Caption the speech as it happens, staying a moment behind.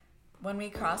When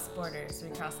we cross borders, we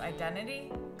cross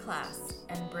identity, class,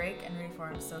 and break and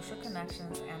reform social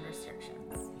connections and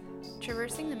restrictions.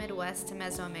 Traversing the Midwest to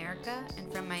Mesoamerica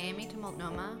and from Miami to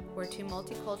Multnomah, we're two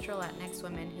multicultural Latinx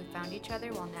women who found each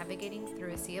other while navigating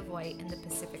through a sea of white in the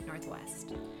Pacific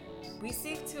Northwest. We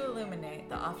seek to illuminate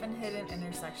the often hidden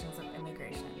intersections of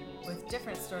immigration with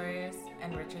different stories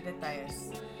and richer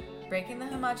detalles, breaking the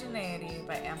homogeneity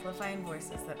by amplifying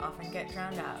voices that often get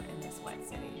drowned out in this wet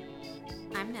city.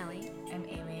 I'm Nellie. I'm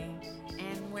Amy.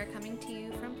 And we're coming to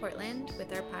you from Portland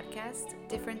with our podcast,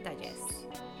 Different Talles.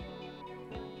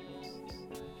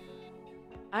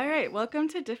 All right, welcome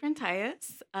to Different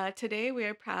Talles. Today we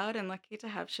are proud and lucky to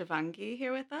have Shivangi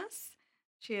here with us.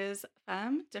 She is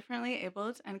femme, differently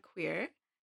abled, and queer,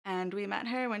 and we met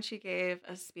her when she gave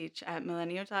a speech at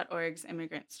Millennial.org's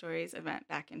Immigrant Stories event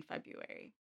back in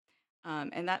February.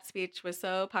 And that speech was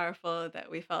so powerful that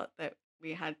we felt that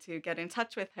we had to get in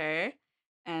touch with her.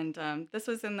 And this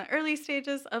was in the early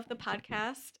stages of the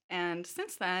podcast, and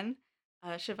since then,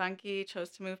 Shivangi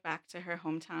chose to move back to her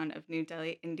hometown of New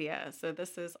Delhi, India. So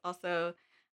this is also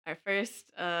our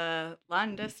first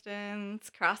long distance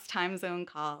cross time zone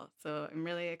call. So I'm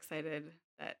really excited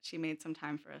that she made some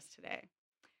time for us today.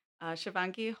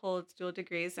 Shivangi holds dual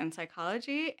degrees in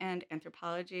psychology and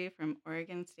anthropology from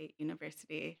Oregon State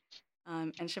University.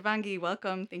 And Shivangi,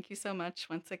 welcome. Thank you so much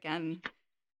once again.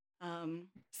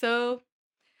 So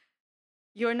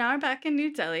you're now back in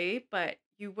New Delhi, but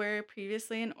you were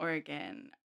previously in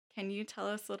Oregon. Can you tell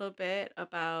us a little bit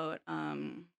about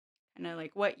kind of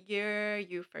like what year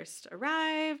you first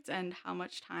arrived and how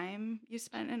much time you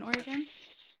spent in Oregon?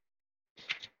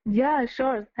 Yeah,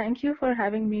 sure. Thank you for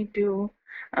having me too.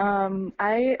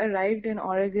 I arrived in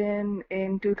Oregon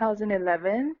in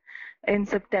 2011 in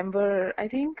September, I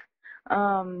think,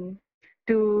 um,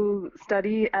 to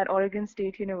study at Oregon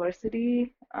State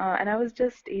University, and I was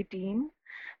just 18.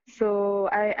 So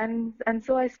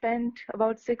I spent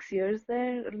about 6 years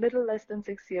there, a little less than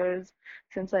 6 years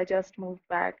since I just moved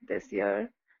back this year.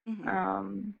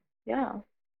 Mm-hmm. Yeah.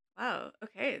 Wow.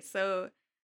 Okay. So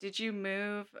did you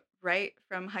move right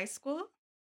from high school?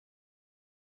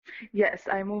 Yes,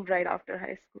 I moved right after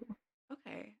high school.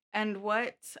 Okay. And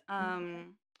what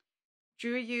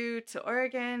drew you to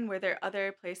Oregon? Were there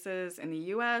other places in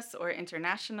the US or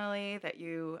internationally that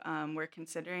you were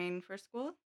considering for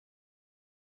school?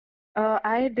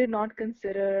 I did not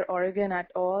consider Oregon at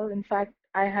all. In fact,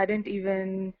 I hadn't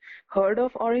even heard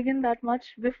of Oregon that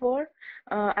much before.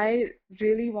 I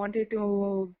really wanted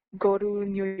to go to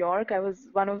New York. I was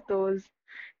one of those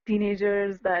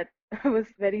teenagers that was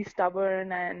very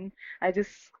stubborn, and I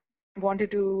just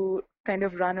wanted to kind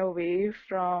of run away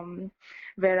from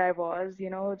where I was,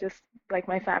 just like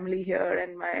my family here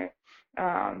and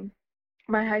um,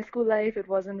 my high school life. It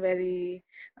wasn't a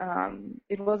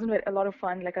lot of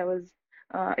fun. Like I was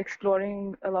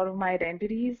exploring a lot of my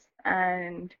identities,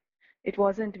 and it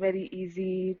wasn't very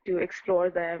easy to explore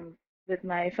them with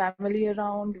my family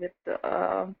around,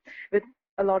 with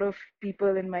a lot of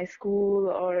people in my school.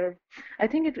 Or I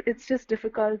think it's just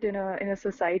difficult in a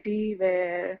society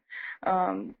where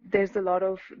there's a lot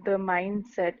of the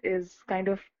mindset is kind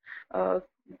of uh,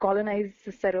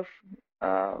 colonized set of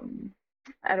um,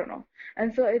 I don't know.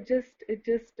 And so it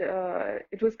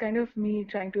was kind of me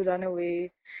trying to run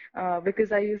away,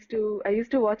 because I used to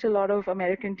watch a lot of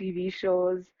American TV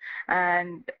shows,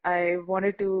 and I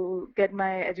wanted to get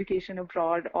my education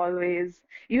abroad always.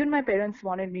 Even my parents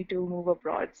wanted me to move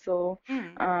abroad. So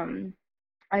um,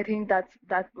 I think that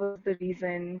was the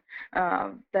reason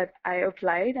that I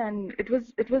applied, and it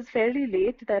was fairly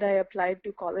late that I applied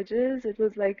to colleges. It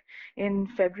was like in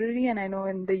February, and I know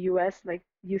in the US, like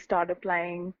you start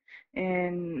applying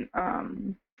in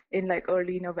like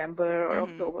early November or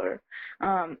Mm-hmm. October,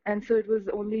 and so it was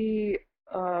only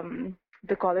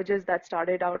the colleges that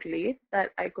started out late that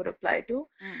I could apply to.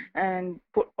 And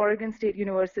Oregon State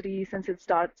University, since it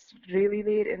starts really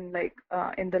late in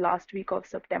the last week of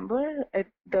September,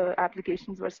 the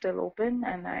applications were still open,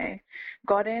 and I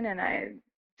got in, and I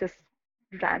just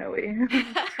ran away.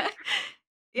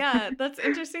 Yeah, that's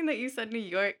interesting that you said New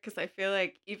York because I feel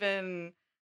like even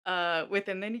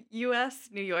within the US,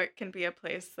 New York can be a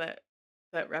place that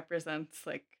represents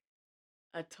like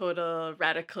a total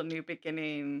radical new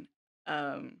beginning.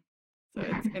 Um, so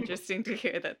it's interesting to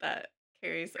hear that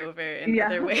carries over in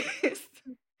other Yeah, ways.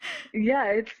 yeah,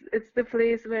 it's the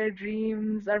place where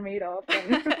dreams are made of,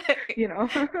 and you know.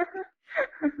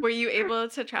 Were you able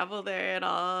to travel there at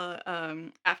all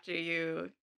after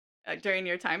you during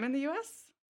your time in the US?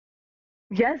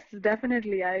 Yes,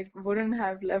 definitely. I wouldn't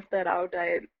have left that out.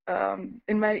 I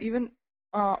in my even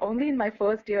only in my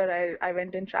first year I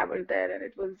went and traveled there, and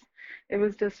it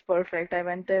was just perfect. I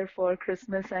went there for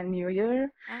Christmas and New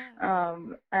Year, Ah,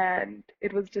 and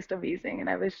it was just amazing, and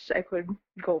I wish I could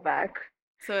go back.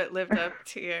 so it lived up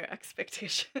to your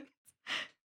expectations.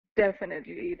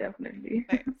 Definitely, definitely.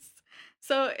 Nice.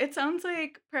 So it sounds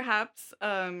like perhaps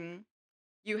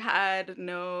you had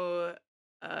no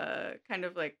kind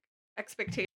of like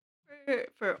expectation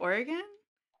for Oregon.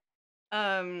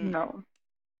 Um, No.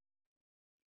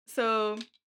 so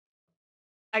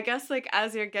I guess like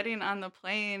as you're getting on the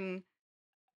plane,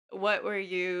 what were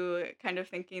you kind of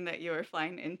thinking that you were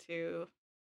flying into?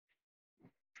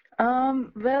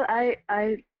 Well, I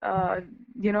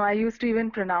used to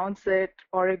even pronounce it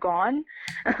Oregon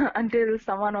until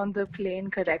someone on the plane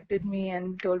corrected me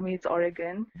and told me it's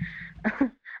Oregon.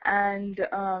 And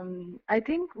I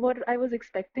think what I was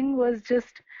expecting was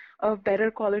just a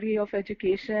better quality of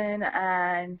education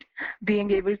and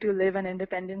being able to live an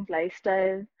independent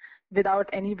lifestyle without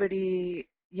anybody,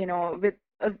 with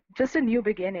just a new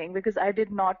beginning, because I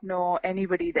did not know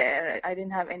anybody there. I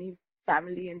didn't have any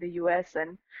family in the US,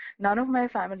 and none of my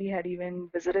family had even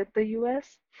visited the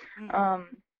US. Mm, Um,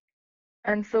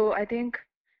 and so I think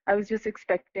I was just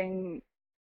expecting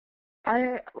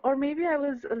or maybe I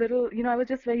was a little, I was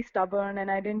just very stubborn, and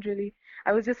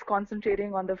I was just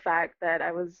concentrating on the fact that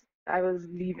I was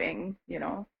leaving,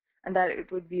 and that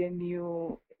it would be a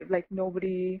new, like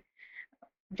nobody,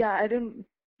 yeah, I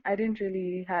didn't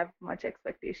really have much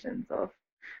expectations of,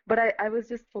 but I was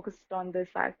just focused on the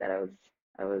fact that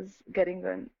I was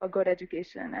getting a good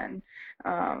education, and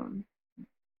um,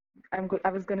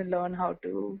 I was going to learn how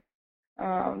to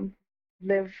um,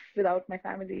 live without my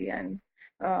family and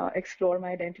explore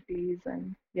my identities,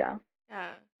 and yeah.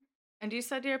 yeah. And you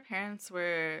said your parents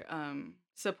were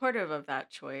supportive of that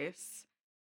choice.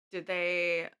 Did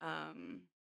they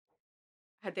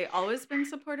had they always been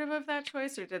supportive of that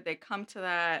choice, or did they come to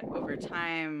that over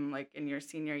time, like in your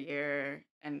senior year,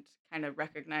 and kind of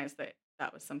recognize that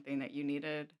that was something that you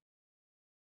needed?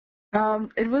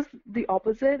 It was the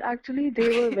opposite, actually.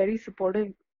 They were Okay. very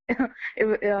supportive.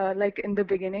 Like in the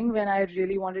beginning when I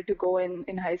really wanted to go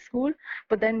in high school,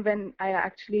 but then when I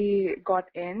actually got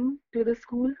into the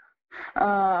school,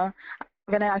 uh,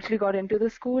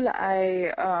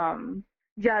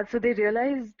 yeah, so they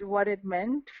realized what it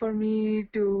meant for me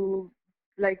to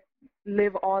like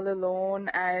live all alone,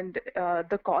 and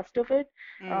the cost of it,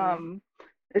 Mm, um,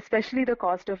 especially the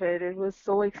cost of it. It was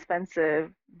so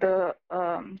expensive. The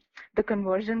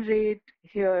conversion rate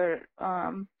here,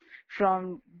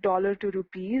 from dollar to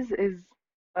rupees is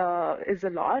a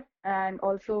lot, and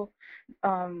also,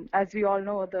 as we all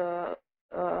know, the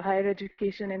higher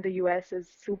education in the US is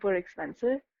super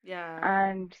expensive, yeah.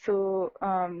 and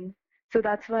so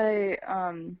that's why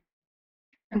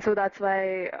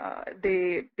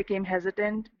they became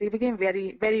hesitant. They became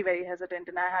very, very, very hesitant,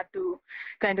 and I had to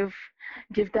kind of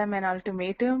give them an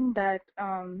ultimatum that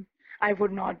I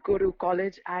would not go to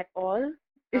college at all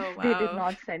if Oh, they did wow.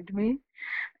 not send me.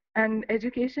 And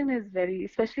education is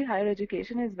especially higher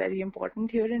education is very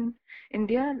important here in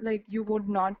India. Like, you would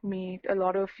not meet a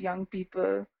lot of young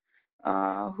people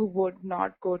who would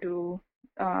not go to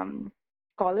um,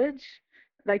 college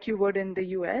like you would in the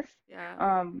US. Yeah.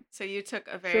 Um, So you took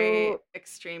a very so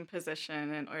extreme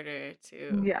position in order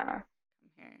to yeah, come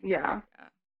here. yeah,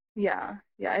 Yeah.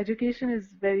 yeah. Education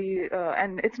is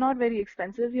and it's not very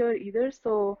expensive here either.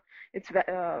 So it's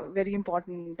very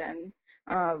important. And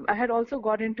I had also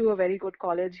got into a very good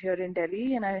college here in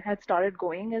Delhi, and I had started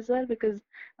going as well, because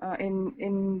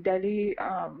in Delhi,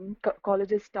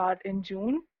 colleges start in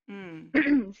June.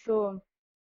 Mm,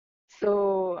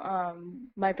 So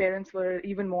my parents were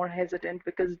even more hesitant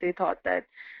because they thought that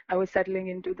I was settling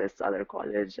into this other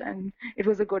college, and it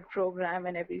was a good program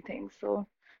and everything.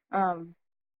 Um,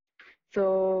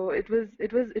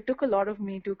 it took a lot of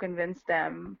me to convince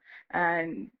them.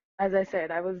 And as I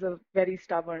said, I was a very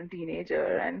stubborn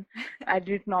teenager, and I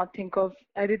did not think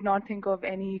of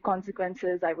any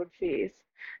consequences I would face.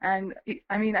 And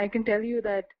I mean, I can tell you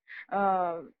that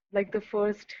like the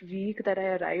first week that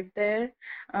I arrived there,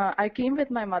 I came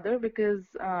with my mother because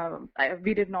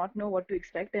we did not know what to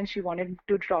expect, and she wanted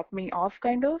to drop me off,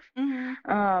 kind of. hmm.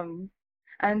 Um,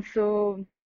 and so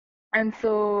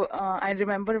I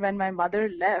remember when my mother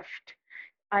left,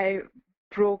 I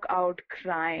broke out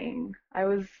crying.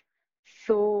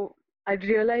 I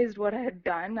realized what I had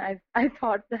done. I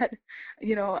thought that,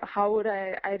 how would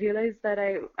I realized that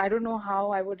I don't know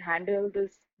how I would handle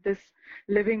this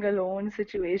living alone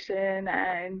situation,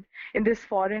 and in this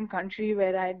foreign country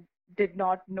where I did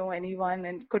not know anyone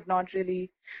and could not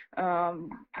really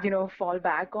fall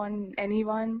back on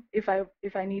anyone if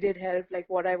I needed help, like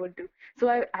what I would do.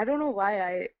 So I don't know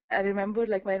why I remember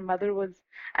like my mother was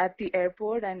at the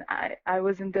airport, and I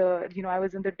was in the I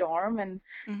was in the dorm, and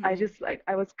I Mm-hmm. just like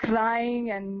I was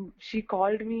crying, and she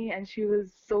called me, and she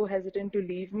was so hesitant to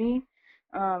leave me,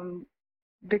 um,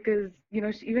 because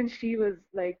even she was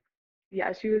like,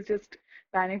 yeah, she was just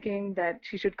panicking that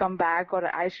she should come back or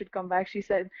I should come back. She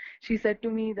said to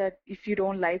me that if you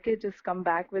don't like it, just come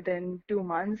back within 2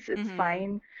 months. It's Mm-hmm.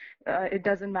 fine. It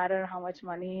doesn't matter how much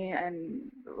money and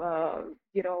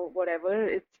whatever.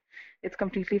 It's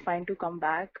completely fine to come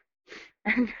back.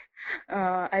 And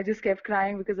I just kept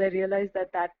crying because I realized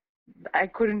that I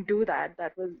couldn't do that.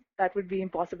 That would be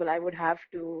impossible. I would have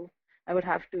to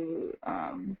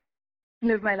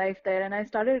live my life there. And I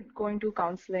started going to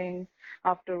counseling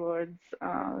afterwards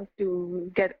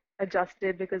to get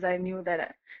adjusted, because I knew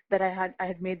that I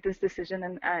had made this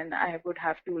decision, and I would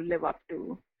have to live up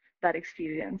to that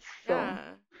experience. So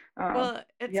Yeah. uh, Well,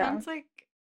 it yeah. sounds like,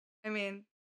 I mean,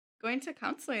 going to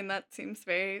counseling, that seems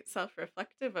very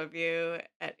self-reflective of you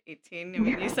at 18. I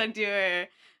mean, you said you were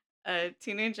a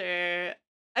teenager.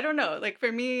 I don't know, like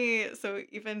for me, so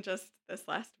even just this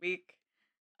last week,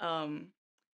 um,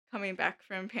 coming back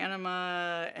from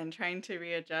Panama and trying to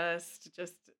readjust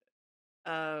just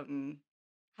um,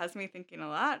 has me thinking a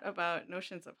lot about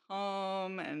notions of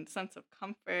home and sense of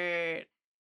comfort.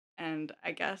 And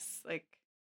I guess, like,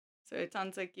 so it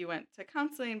sounds like you went to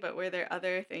counseling, but were there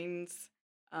other things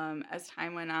as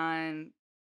time went on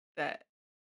that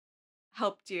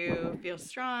helped you feel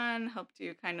strong, helped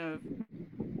you kind of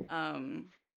um,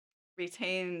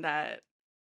 retain that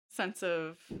sense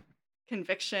of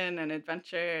conviction and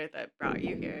adventure that brought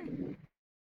you here?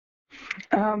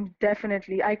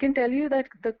 Definitely. I can tell you that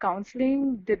the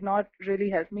counseling did not really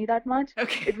help me that much.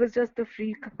 Okay. It was just the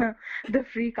free, the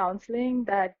free counseling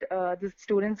that the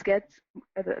students get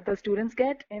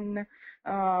in,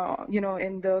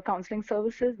 in the counseling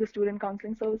services, the student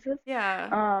counseling services. Yeah.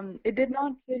 It did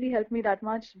not really help me that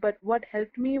much, but what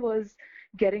helped me was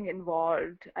getting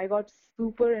involved. I got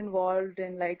super involved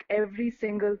in like every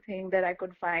single thing that I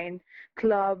could find,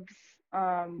 clubs,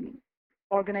 um,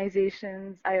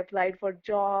 organizations. I applied for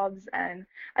jobs, and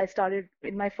I started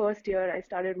in my first year. I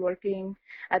started working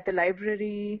at the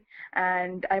library,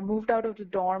 and I moved out of the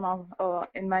dorm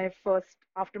in my first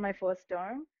after my first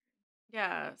term.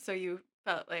 Yeah. So you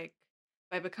felt like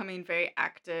by becoming very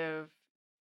active,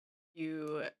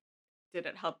 you did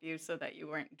it help you so that you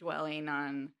weren't dwelling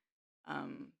on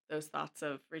those thoughts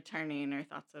of returning or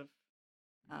thoughts of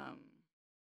um,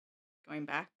 going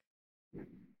back?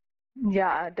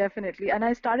 Yeah, definitely. And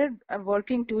I started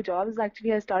working two jobs.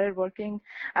 Actually, I started working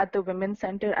at the Women's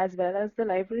Center as well as the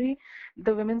library.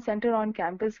 The Women's Center on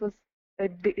campus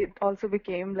it also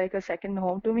became like a second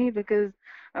home to me, because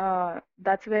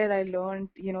that's where I learned,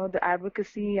 the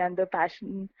advocacy and the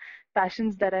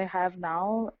passions that I have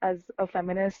now as a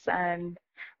feminist and,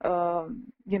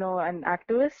 an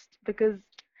activist, because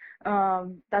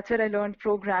that's where I learned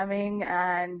programming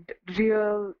and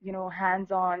real,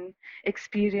 hands-on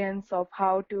experience of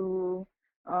how to,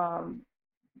 um,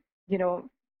 you know,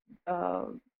 uh,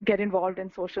 get involved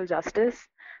in social justice.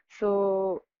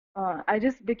 So I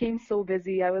just became so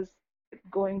busy. I was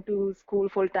going to school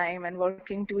full time and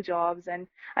working two jobs, and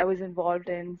I was involved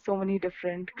in so many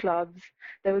different clubs.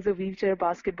 There was a wheelchair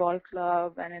basketball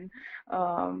club,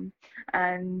 um,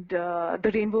 and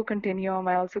the Rainbow Continuum.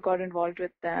 I also got involved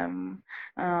with them,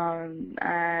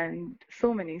 and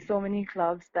so many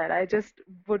clubs that I just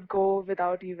would go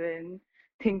without even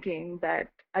thinking that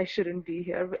I shouldn't be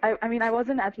here. I mean, I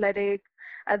wasn't athletic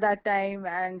at that time,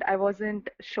 and I wasn't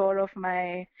sure of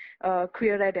my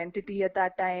queer identity at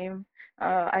that time.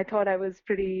 I thought I was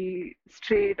pretty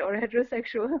straight or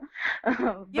heterosexual,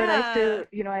 but I Yeah. still,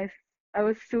 I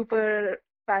was super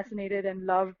fascinated and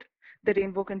loved the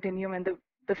Rainbow Continuum and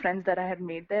the friends that I had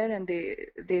made there, and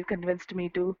they convinced me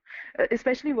to,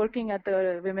 especially working at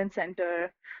the Women's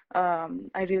Center.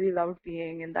 I really loved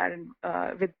being in that, and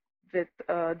with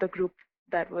the group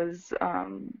that was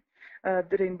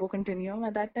the Rainbow Continuum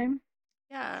at that time.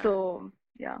 Yeah. So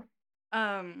yeah.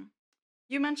 Um,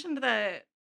 you mentioned that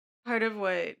part of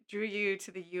what drew you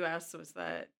to the US was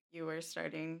that you were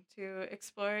starting to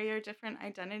explore your different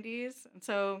identities. And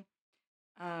so,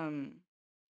 um,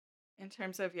 in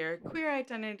terms of your queer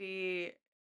identity,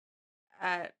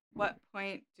 at what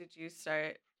point did you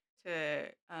start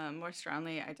to more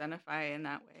strongly identify in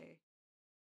that way?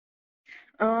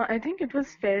 I think it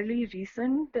was fairly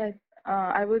recent that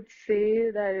I would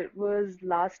say that it was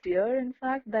last year, in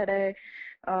fact, that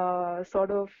I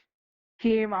sort of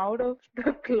came out of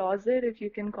the closet, if you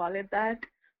can call it that.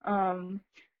 Um,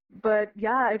 but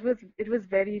yeah, it was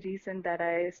very recent that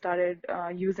I started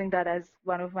using that as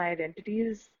one of my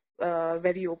identities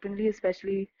very openly,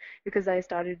 especially because I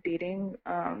started dating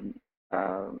uh,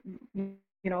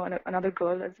 another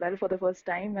girl as well for the first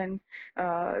time, and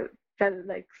uh, felt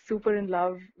like super in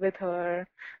love with her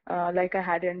like I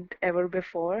hadn't ever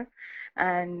before.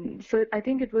 And so I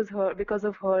think it was her, because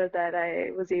of her, that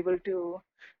I was able to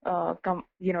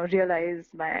realize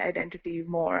my identity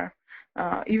more.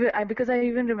 Because I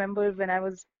even remember when I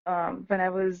was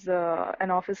an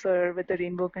officer with the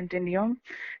Rainbow Continuum,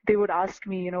 they would ask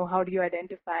me, how do you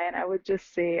identify? And I would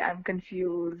just say I'm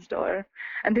confused,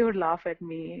 and they would laugh at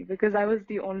me because I was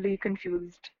the only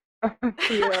confused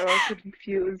queer or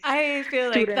confused I feel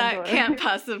like student. that can't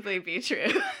possibly be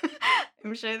true.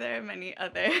 I'm sure there are many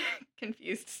other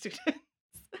confused students.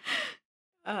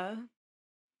 Uh,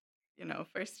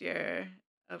 first year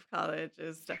of college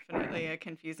is definitely a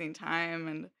confusing time,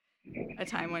 and a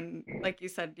time when, like you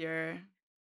said, you're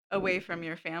away from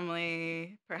your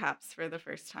family, perhaps for the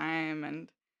first time, and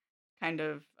kind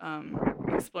of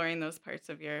exploring those parts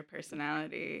of your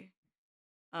personality.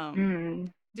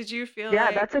 Mm. Did you feel Yeah,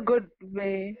 like, that's a good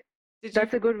way. did you,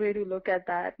 That's a good way to look at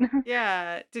that.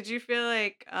 yeah, did you feel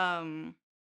like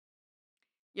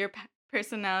your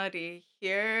personality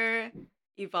here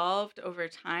evolved over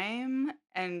time?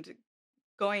 And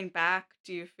going back,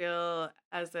 do you feel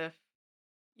as if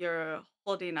you're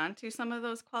holding on to some of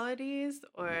those qualities,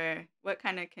 or what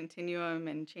kind of continuum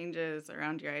and changes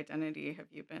around your identity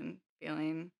have you been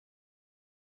feeling?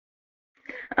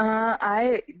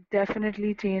 I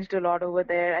definitely changed a lot over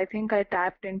there. I think I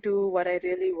tapped into what I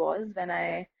really was when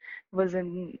I was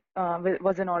in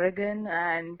Oregon,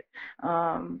 and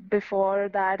before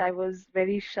that, I was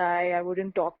very shy. I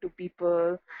wouldn't talk to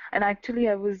people, and actually,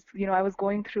 I was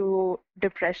going through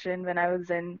depression when I was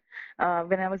in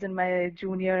my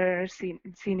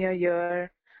senior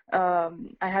year. I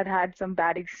had had some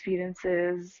bad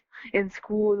experiences in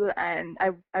school, and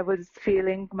I was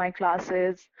failing my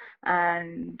classes,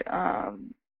 and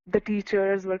the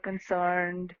teachers were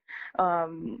concerned.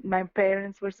 My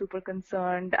parents were super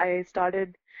concerned. I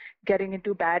started getting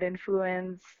into bad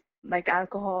influence like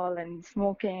alcohol and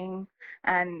smoking,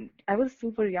 and I was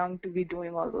super young to be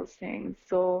doing all those things.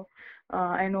 So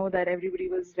I know that everybody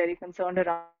was very concerned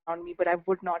around me, but I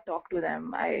would not talk to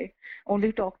them. I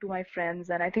only talked to my friends,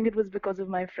 and I think it was because of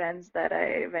my friends that I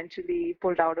eventually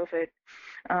pulled out of it.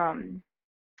 Um,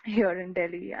 Here in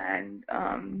Delhi, and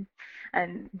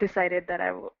decided that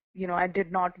I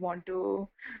did not want to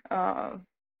uh,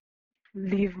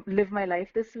 live my life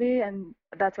this way, and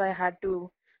that's why I had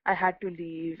to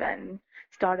leave and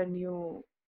start a new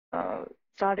uh,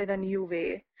 started a new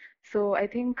way. So I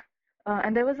think,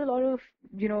 and there was a lot of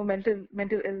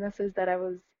mental illnesses that I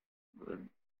was uh,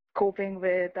 coping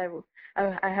with.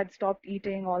 I had stopped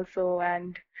eating also,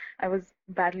 and I was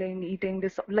battling eating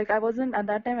like I wasn't at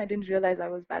that time. I didn't realize I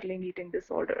was battling eating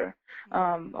disorder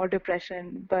or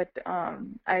depression, but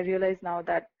I realize now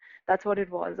that that's what it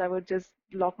was. I would just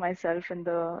lock myself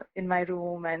in my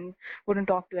room and wouldn't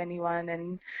talk to anyone,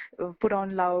 and put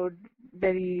on loud,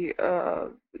 very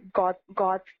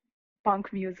goth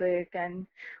punk music, and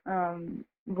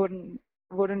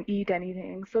wouldn't eat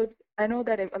anything. So I know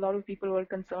that a lot of people were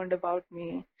concerned about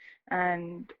me,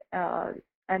 and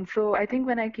so I think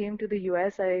when I came to the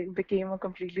US, I became a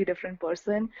completely different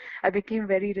person. I became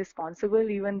very responsible,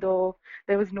 even though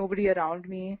there was nobody around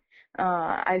me.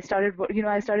 I started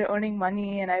earning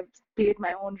money, and I paid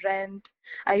my own rent.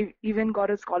 I even got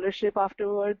a scholarship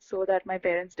afterwards so that my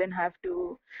parents didn't have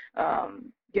to,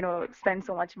 spend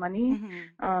so much money.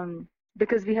 Mm-hmm.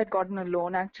 Because we had gotten a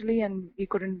loan actually, and we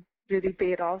couldn't really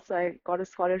pay it off. So I got a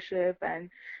scholarship,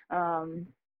 um,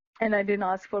 and I didn't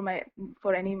ask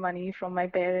for any money from my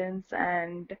parents,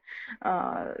 and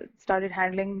started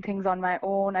handling things on my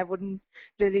own. I wouldn't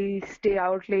really stay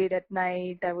out late at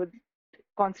night. I would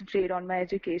concentrate on my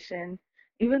education.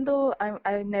 Even though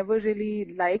I never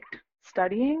really liked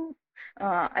studying,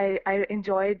 I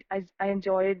enjoyed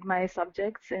my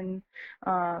subjects in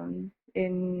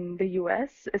the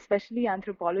US, especially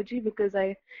anthropology, because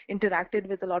I interacted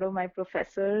with a lot of my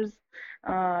professors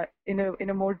in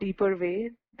a more deeper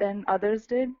way than others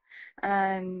did.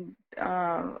 And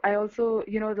I also,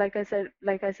 like I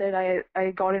said,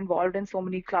 I got involved in so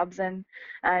many clubs, and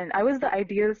I was the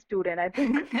ideal student. I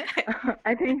think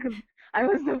I think I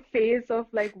was the face of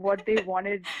like what they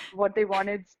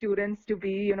wanted students to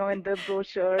be, in the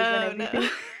brochures and Oh no. everything.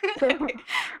 So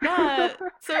Yeah.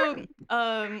 So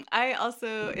I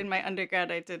also, in my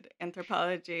undergrad, I did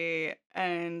anthropology,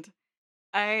 and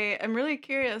I am really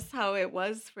curious how it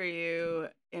was for you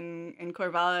in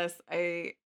Corvallis.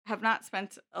 I have not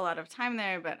spent a lot of time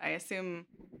there, but I assume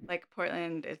like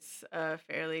Portland, it's a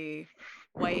fairly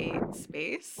white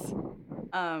space.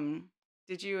 Um,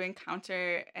 did you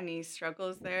encounter any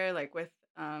struggles there, like with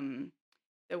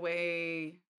the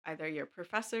way either your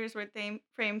professors would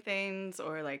frame things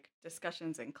or like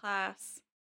discussions in class?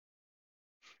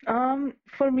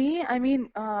 For me, I mean,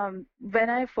 when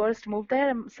I first moved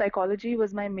there, psychology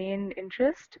was my main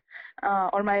interest,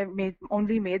 or my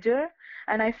only major,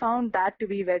 and I found that to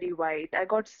be very white. I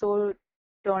got so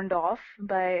turned off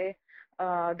by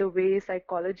the way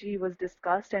psychology was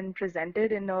discussed and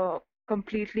presented in a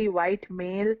completely white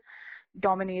male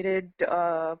dominated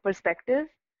perspective.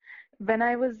 When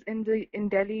I was in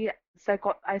Delhi,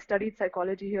 I studied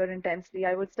psychology here intensely.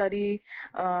 I would study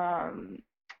um,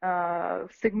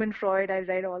 Sigmund Freud. I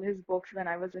read all his books when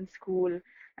I was in school,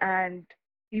 and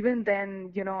even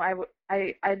then,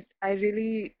 I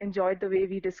really enjoyed the way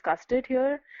we discussed it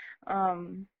here,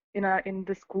 in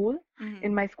the school, in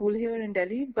Mm-hmm. my school here in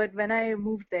Delhi. But when I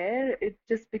moved there, it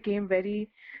just became very.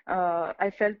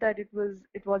 I felt that it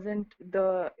wasn't,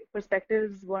 the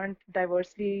perspectives weren't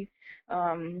diversely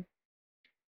um,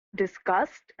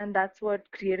 discussed, and that's what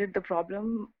created the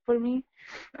problem for me.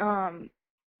 um,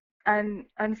 and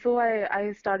so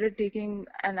I started taking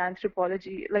an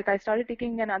anthropology, like I started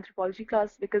taking an anthropology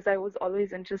class because I was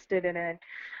always interested in it.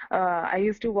 I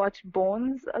used to watch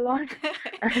Bones a lot,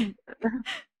 and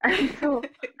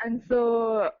and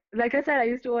so like I said, I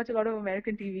used to watch a lot of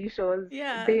American TV shows.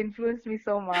 Yeah. They influenced me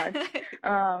so much.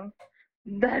 um,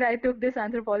 that I took this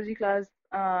anthropology class,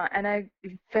 and I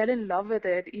fell in love with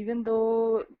it. Even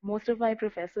though most of my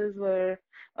professors were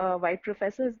white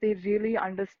professors, they really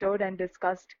understood and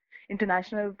discussed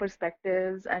international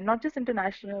perspectives, and not just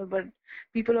international, but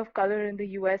people of color in the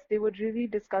US. They would really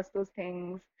discuss those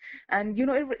things. And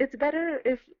it's better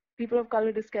if people of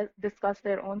color discuss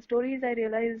their own stories, I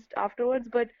realized afterwards.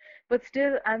 But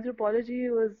still, anthropology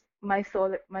was my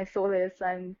solace,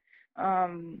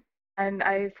 um, and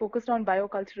I focused on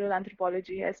biocultural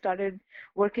anthropology. I started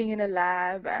working in a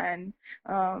lab,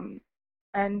 um,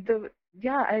 and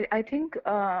I think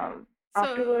So,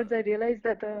 afterwards I realized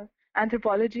that the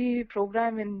anthropology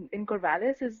program in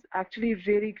Corvallis is actually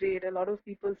really great. A lot of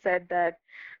people said that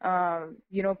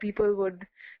people would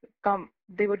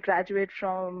they would graduate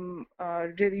from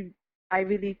really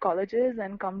Ivy League colleges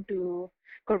and come to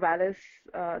Corvallis,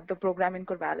 the program in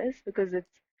Corvallis, because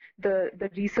it's the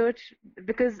research,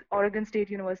 because Oregon State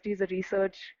University is a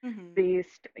research mhm.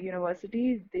 based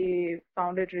university.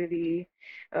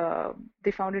 Uh,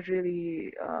 they found it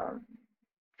really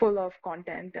full of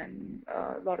content and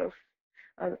a lot of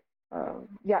uh,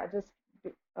 just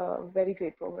a very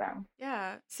great program.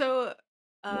 Yeah. So,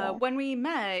 Yeah. when we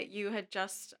met, you had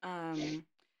just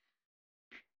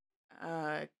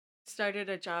uh, started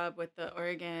a job with the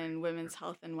Oregon Women's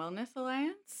Health and Wellness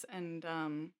Alliance. And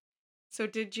so,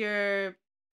 did your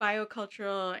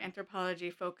biocultural anthropology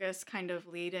focus kind of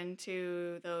lead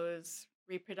into those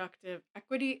reproductive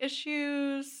equity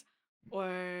issues,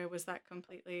 or was that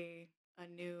completely a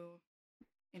new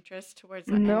interest towards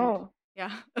the end? No.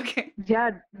 Yeah. Okay.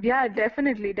 Yeah, yeah,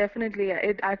 definitely, definitely.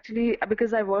 It actually,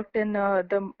 because I worked in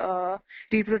the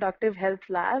reproductive health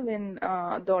lab in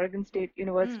the Oregon State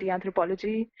University Mm.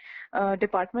 anthropology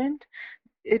department.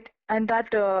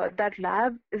 That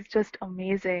lab is just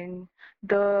amazing.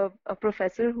 The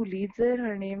professor who leads it,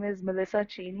 her name is Melissa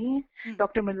Cheney, Mm.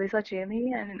 Dr. Melissa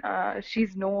Cheney, and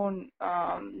she's known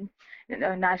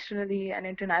nationally and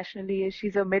internationally.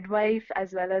 She's a midwife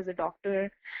as well as a doctor,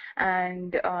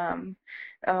 and um,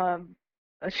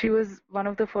 she was one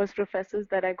of the first professors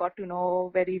that I got to know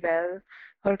very well.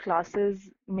 Her classes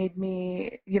made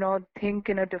me, think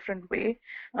in a different way.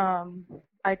 Um,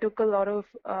 I took a lot of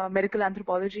medical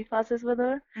anthropology classes with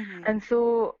her, Mm-hmm. and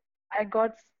so I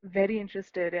got very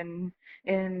interested in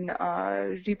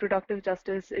reproductive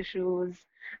justice issues.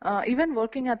 Even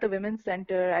working at the Women's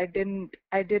Center, I didn't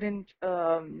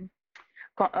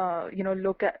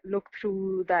look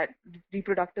through that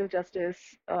reproductive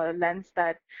justice lens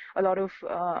that a lot of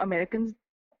Americans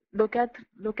look at,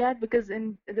 because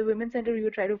in the Women's Center we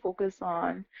would try to focus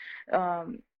on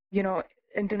um, you know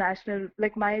international,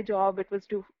 like my job, it was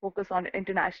to focus on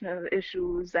international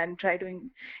issues and try to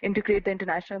integrate the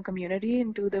international community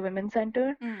into the Women's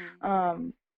Center, Mm.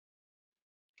 um,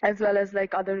 as well as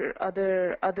like other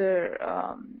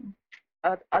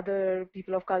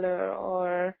people of color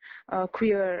or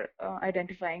queer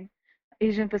identifying,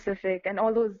 Asian Pacific, and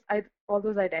all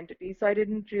those identities. So I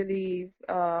didn't really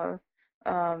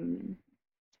um,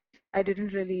 I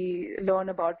didn't really learn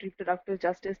about reproductive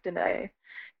justice till I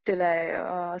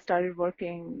started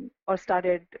working or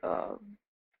started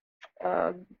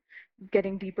uh,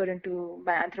 getting deeper into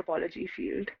my anthropology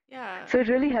field. Yeah. So it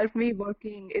really helped me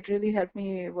working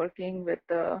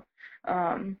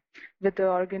um, with the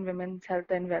Oregon Women's Health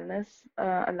and Wellness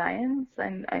Alliance.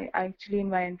 And I actually, in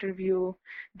my interview,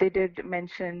 they did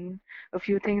mention a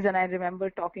few things, and I remember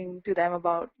talking to them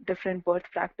about different birth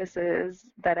practices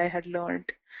that I had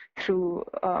learned through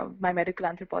my medical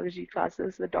anthropology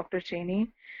classes with Dr.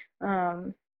 Cheney.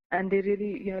 Um, and they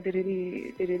really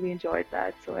enjoyed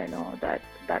that. So I know that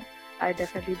I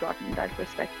definitely brought in that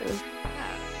perspective.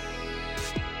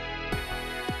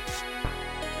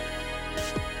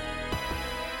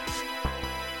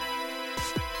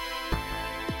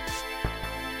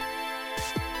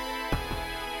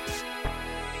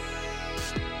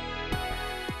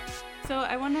 So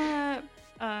I want to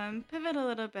pivot a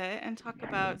little bit and talk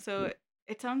about. So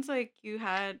it sounds like you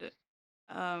had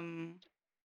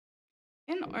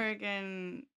in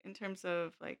Oregon, in terms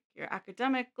of like your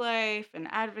academic life and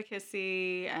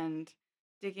advocacy and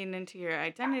digging into your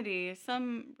identity,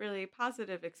 some really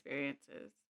positive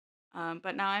experiences.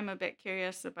 But now I'm a bit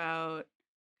curious about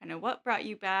kind of what brought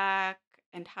you back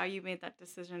and how you made that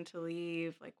decision to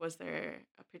leave. Like, was there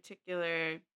a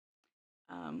particular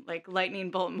like lightning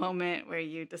bolt moment where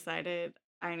you decided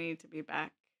I need to be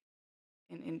back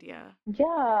in India?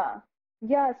 Yeah,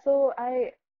 yeah. So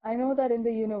I know that in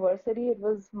the university it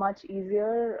was much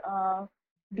easier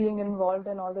being involved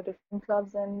in all the different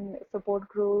clubs and support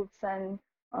groups, and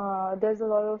there's a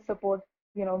lot of support,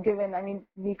 given. I mean,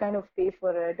 we kind of pay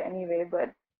for it anyway,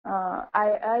 but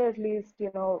I at least,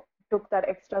 took that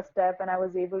extra step, and I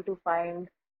was able to find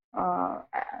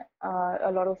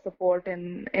a lot of support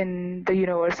in the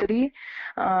university.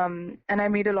 And I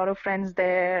made a lot of friends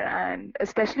there, and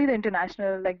especially the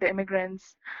international, like the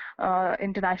immigrants,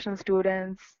 international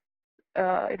students.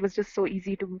 It was just so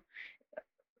easy to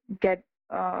get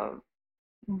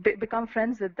become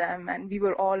friends with them, and we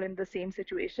were all in the same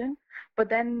situation. But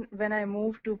then when I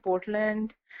moved to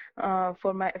Portland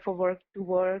for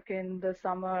work in the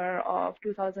summer of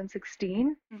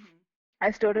 2016, I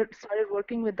started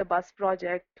working with the Bus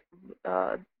Project,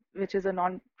 uh, which is a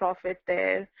non-profit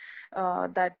there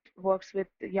that works with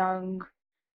young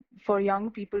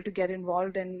people to get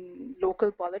involved in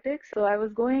local politics. So I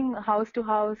was going house to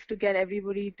house to get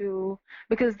everybody to,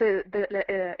 because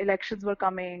the elections were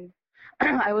coming.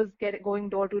 I was going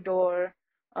door to door,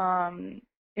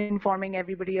 informing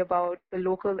everybody about the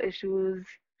local issues,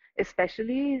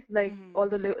 especially like all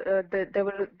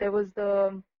there was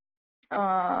the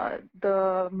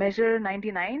Measure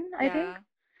 99, I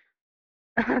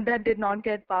think, that did not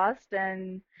get passed,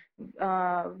 and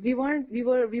we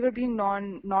were being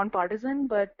non-partisan,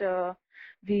 but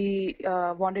we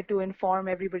wanted to inform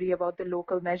everybody about the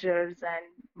local measures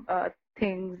and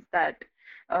things that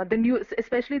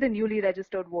especially the newly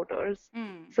registered voters.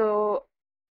 So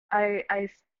I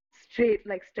straight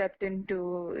stepped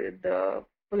into the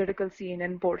political scene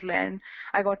in Portland.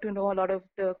 I got to know a lot of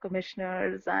the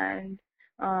commissioners and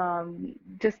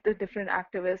just the different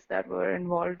activists that were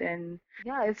involved in.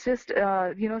 Yeah, it's just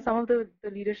some of the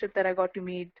leadership that I got to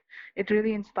meet. It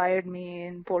really inspired me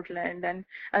in Portland,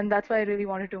 and that's why I really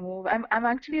wanted to move. I'm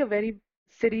actually a very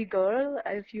city girl,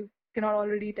 if you cannot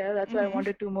already tell. That's why I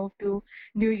wanted to move to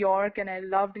New York, and I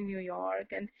loved New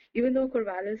York. And even though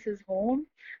Corvallis is home,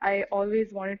 I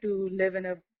always wanted to live in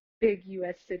a big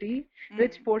US city,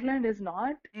 which Portland is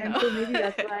not. And so maybe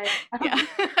that's why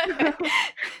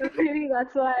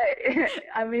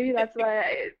maybe that's why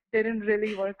it didn't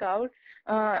really work out.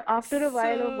 After a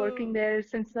while of working there,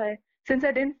 since I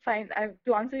didn't find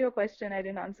to answer your question, I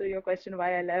didn't answer your question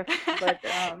why I left. But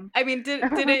I mean, did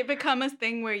it become a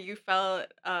thing where you felt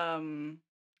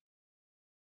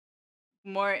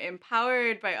more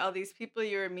empowered by all these people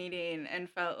you were meeting and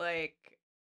felt like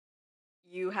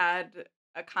you had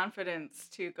a confidence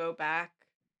to go back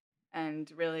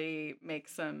and really make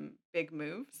some big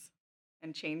moves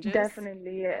and changes?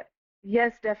 Definitely,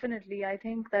 yes, definitely. I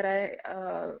think that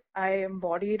I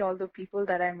embodied all the people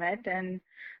that I met and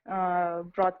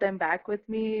brought them back with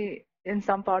me in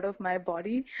some part of my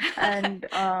body, and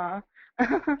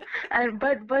and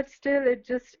but still, it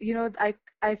just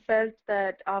I felt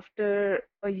that after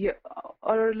a year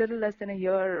or a little less than a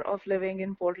year of living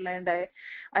in Portland, I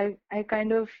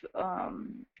kind of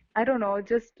I don't know,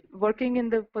 just working in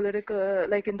the political,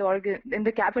 like in the in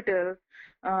the capital.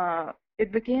 I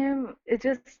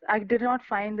did not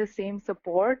find the same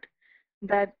support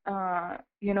that I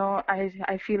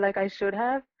feel like I should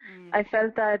have. I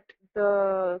felt that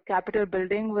the Capitol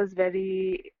building was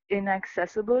very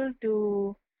inaccessible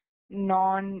to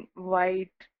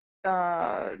non-white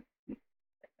uh,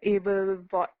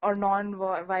 or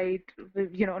non-white,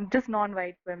 just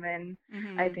non-white women.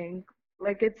 I Mm-hmm. think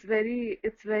like it's very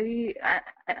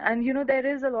and there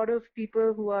is a lot of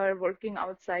people who are working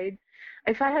outside.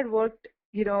 If I had worked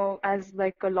as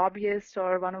like a lobbyist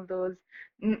or one of those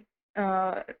mm,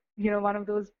 uh, one of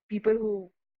those people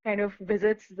who kind of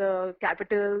visits the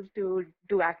capital to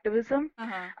do activism,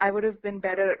 Uh-huh. I would have been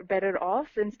better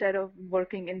off instead of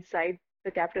working inside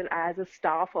the capital as a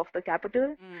staff of the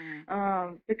capital,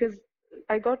 Mm. because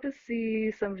I got to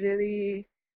see some really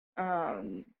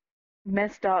um,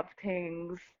 messed up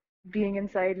things being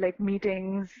inside like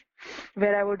meetings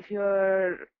where I would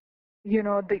hear,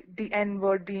 the N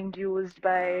word being used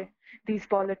by Wow. these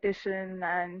politicians,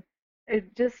 and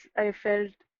I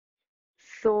felt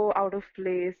so out of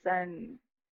place, and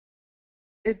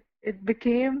it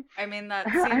became, I mean, that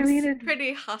I mean, seems it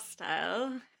pretty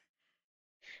hostile.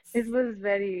 it was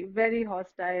very, very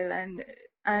hostile,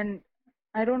 and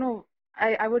I don't know.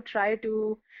 I would try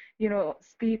to,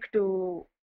 speak to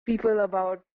people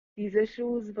about these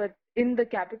issues, but in the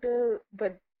capital,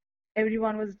 but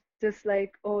everyone was just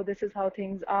like, oh, this is how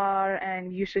things are,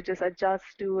 and you should just adjust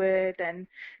to it. And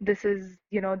this is,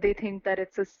 they think that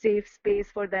it's a safe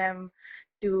space for them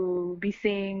to be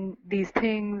saying these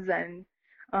things. And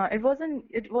it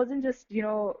wasn't just,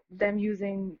 them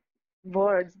using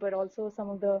words, but also some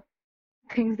of the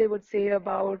things they would say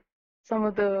about some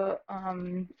of the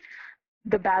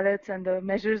ballots and the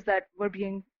measures that were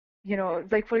being,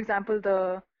 like for example,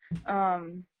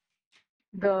 um,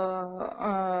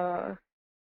 the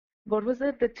what was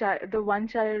it? The one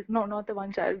child, no, not the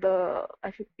one child.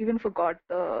 Even forgot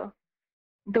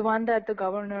the one that the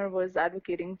governor was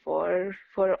advocating for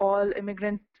all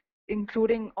immigrant,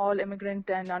 including all immigrant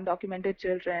and undocumented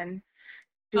children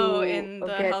Oh, to in the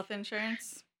get, health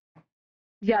insurance?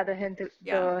 yeah,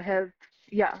 Yeah. the health,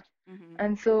 yeah. Mm-hmm.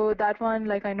 And so that one,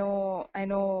 like I know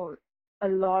a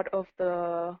lot of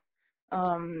the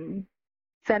um,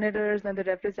 senators and the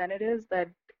representatives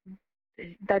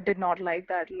that did not like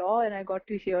that law, and I got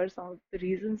to hear some of the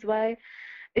reasons why.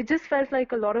 It just felt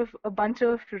like a bunch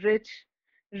of rich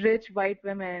white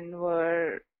women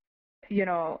were,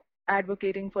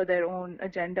 advocating for their own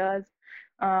agendas.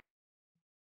 Um,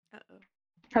 Uh-oh.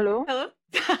 Hello? Hello?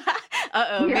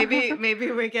 Uh-oh, Yeah,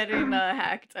 maybe we're getting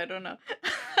hacked. I don't know.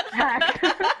 hacked.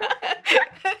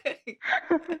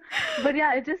 But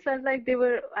yeah, it just felt like they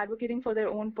were advocating for their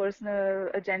own personal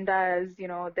agenda,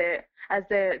 as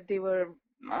they were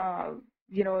uh,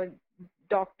 you know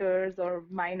doctors or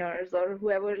minors or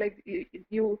whoever. Like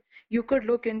you could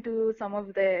look into some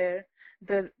of the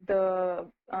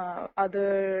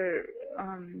other,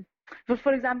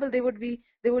 for example, they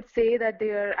would say that they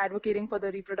are advocating for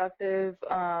the reproductive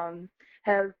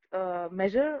health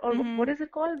measure, or Mm-hmm. what is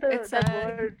it called, the It's that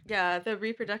word? yeah,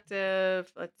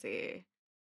 let's see,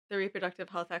 the Reproductive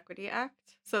Health Equity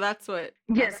Act. So that's what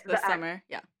Yes, passed this the act. summer.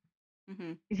 Yeah.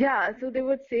 Mm-hmm. Yeah, so they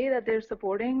would say that they're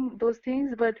supporting those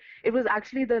things, but it was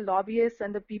actually the lobbyists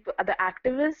and the people, the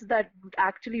activists that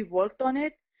actually worked on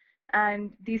it.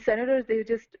 And these senators,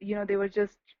 they were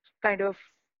just kind of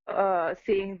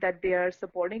saying that they are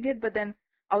supporting it, but then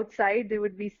outside they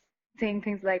would be saying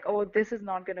things like, "Oh, this is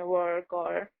not going to work,"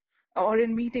 or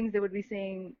in meetings they would be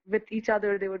saying with each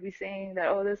other, they would be saying that,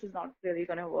 "Oh, this is not really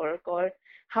going to work," or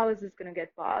 "How is this going to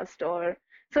get passed?" Or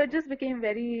so it just became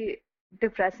very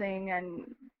depressing,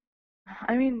 and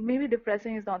I mean, maybe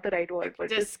depressing is not the right word, Like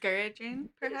but just discouraging,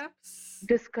 perhaps.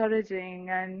 discouraging.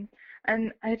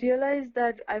 And I realized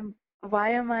that why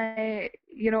am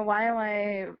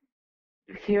I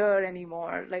here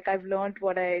anymore? Like I've learned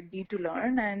what I need to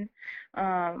learn,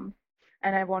 um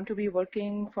and I want to be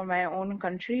working for my own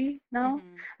country now.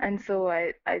 Mm-hmm. And so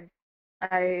I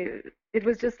it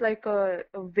was just like a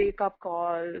wake up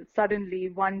call. Suddenly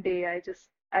one day I just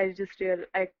real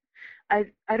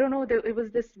I don't know, it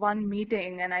was this one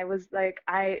meeting, and I was like,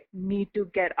 I need to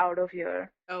get out of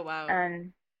here. Oh wow.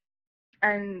 and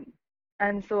and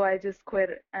and so I just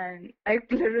quit, and I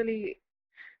literally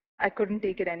I couldn't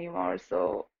take it anymore.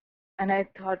 So, and I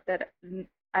thought that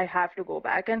I have to go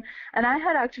back, and I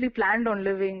had actually planned on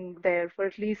living there for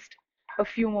at least a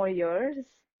few more years,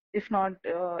 if not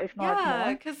Yeah,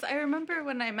 more. because I remember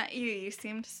when I met you, you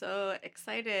seemed so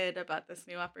excited about this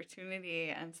new opportunity,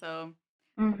 and so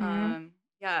Hmm.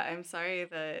 yeah, I'm sorry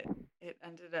that it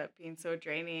ended up being so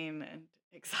draining and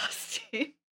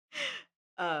exhausting.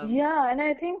 um, Yeah, and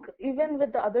I think even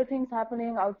with the other things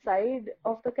happening outside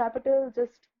of the capital,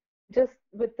 just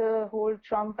with the whole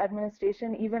Trump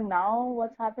administration, even now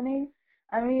what's happening,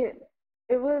 I mean,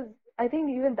 it was I think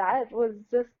even that was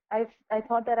just I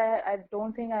thought that I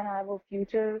don't think I have a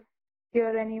future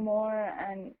here anymore.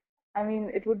 And I mean,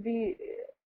 it would be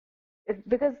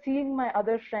because seeing my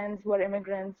other friends who are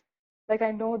immigrants, like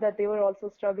I know that they were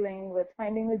also struggling with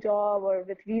finding a job or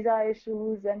with visa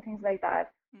issues and things like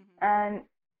that. Mm-hmm.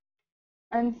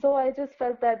 And so I just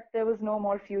felt that there was no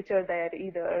more future there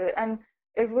either. And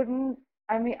it wouldn't,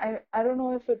 I mean, I don't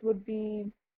know if it would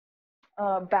be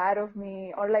bad of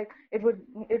me, or like it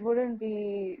wouldn't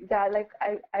be that, like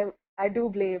I do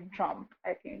blame Trump,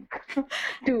 I think,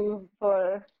 too,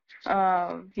 for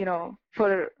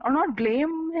for, or not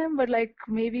blame him, but like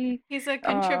maybe He's a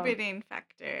contributing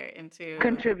factor into,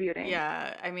 contributing.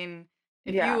 yeah, I mean,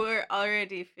 if you Yeah. were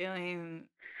already feeling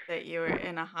that you were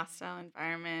in a hostile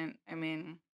environment, I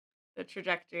mean, the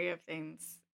trajectory of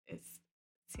things is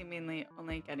seemingly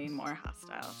only getting more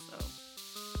hostile. So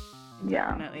I Yeah.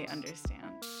 definitely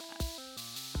understand that.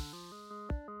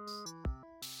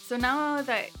 So now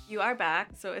that you are back,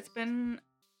 so it's been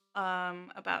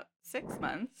about 6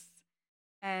 months,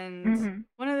 and Hmm.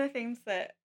 one of the things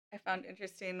that I found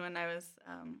interesting when I was,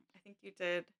 I think you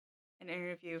did an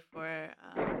interview for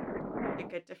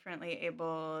like a differently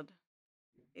abled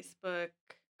Facebook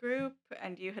group,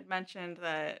 and you had mentioned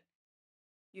that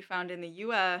you found in the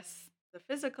US the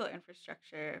physical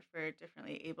infrastructure for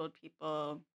differently abled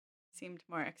people seemed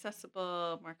more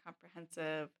accessible, more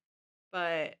comprehensive,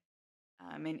 but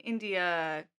in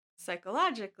India,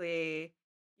 psychologically,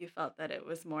 you felt that it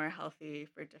was more healthy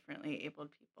for differently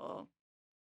abled people.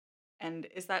 And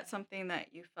is that something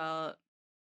that you felt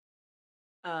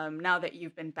now that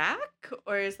you've been back,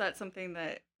 or is that something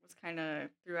that was kind of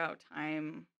throughout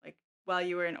time? Like while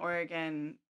you were in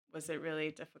Oregon, was it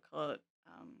really difficult?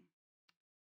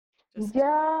 Just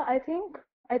Yeah, I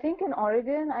think in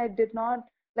Oregon I did not,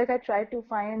 like, I tried to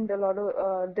find a lot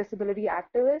of disability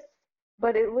activists,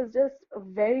 but it was just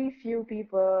very few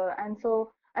people. And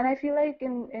so, and I feel like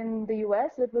in the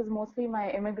US it was mostly my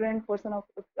immigrant person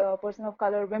of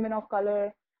color, women of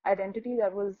color identity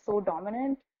that was so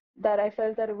dominant, that I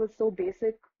felt that it was so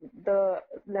basic. The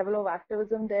level of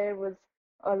activism there was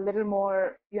a little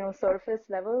more, surface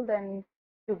level than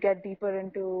to get deeper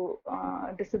into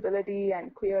disability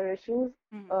and queer issues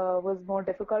mhm, was more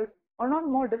difficult, or not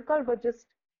more difficult, but just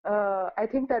I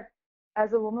think that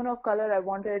as a woman of color, I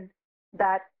wanted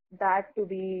that to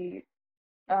be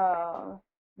uh,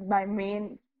 my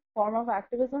main form of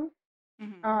activism.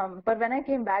 mhm. But when I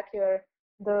came back here,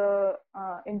 the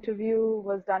interview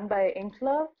was done by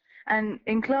Inklove, and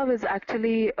Inklove is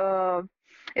actually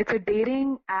it's a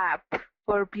dating app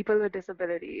for people with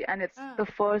disability, and it's Oh. the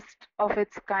first of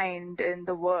its kind in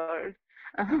the world.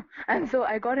 And so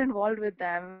I got involved with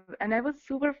them, and I was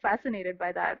super fascinated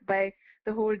by that, by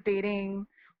the whole dating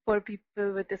for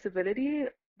people with disability,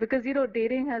 because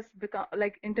dating has become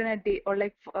like internet date, or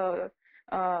like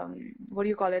what do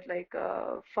you call it, like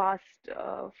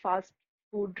fast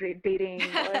food dating,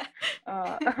 or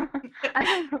I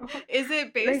don't know, Is it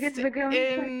like based it's become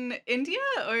like, in India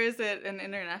or is it an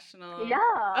international? yeah,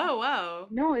 Oh, wow.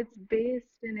 no, it's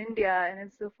based in India, and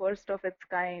it's the first of its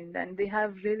kind, and they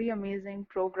have really amazing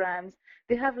programs.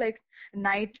 They have like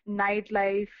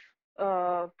nightlife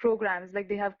programs, like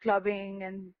they have clubbing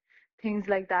and things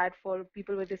like that for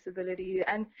people with disability.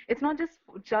 And it's not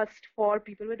just for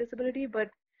people with disability, but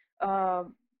uh,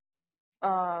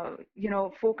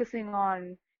 focusing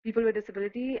on people with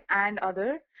disability and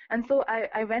other. And so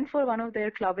I went for one of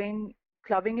their clubbing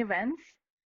events,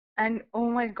 and oh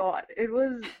my God, it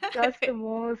was just the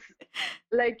most,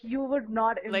 like, you would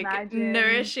not Like imagine.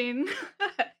 nourishing.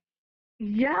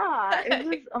 Yeah, it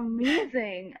was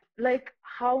amazing. Like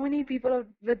how many people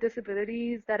with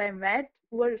disabilities that I met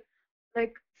who were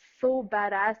like so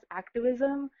badass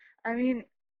activism. I mean,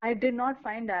 I did not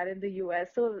find that in the US.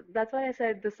 So that's why I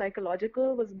said the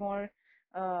psychological was more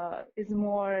is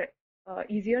more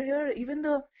easier here. Even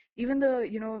the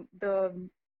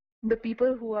the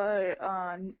people who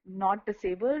are not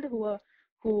disabled,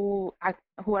 who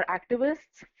are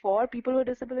activists for people with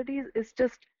disabilities, is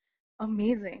just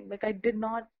amazing. Like I did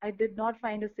not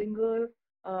find a single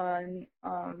uh,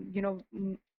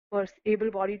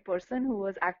 able-bodied person who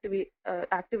was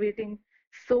activating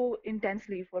so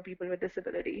intensely for people with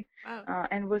disability, Wow.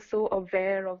 and was so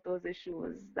aware of those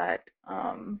issues that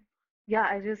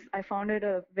yeah, I found it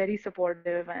a very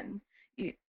supportive, and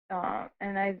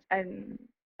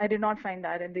I did not find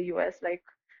that in the US. Like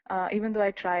even though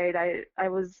I tried, I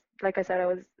was, like I said, I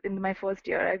was in my first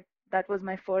year. That was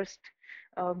my first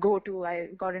go-to. I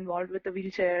got involved with the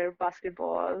wheelchair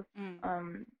basketball Mm.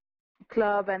 um,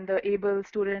 club and the Able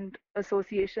Student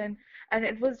Association, and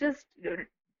it was just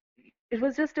it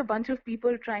was just a bunch of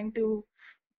people trying to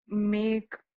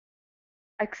make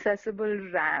accessible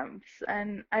ramps,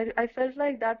 and I felt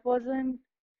like that wasn't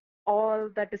all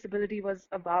that disability was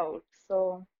about.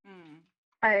 So Mm.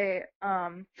 I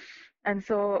and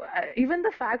so even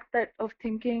the fact that of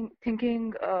thinking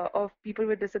of people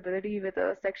with disability with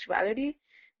a sexuality,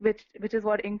 which is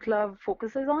what Inclove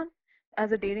focuses on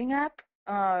as a dating app,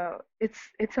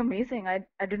 it's amazing.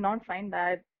 I did not find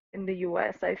that in the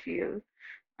US, I feel.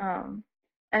 um,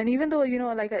 and even though,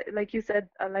 like you said,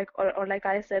 or like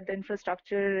I said, the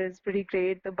infrastructure is pretty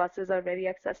great. The buses are very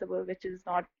accessible, which is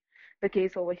not the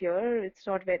case over here. It's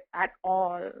not at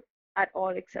all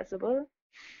accessible.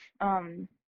 Um,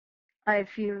 I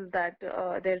feel that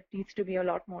there needs to be a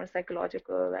lot more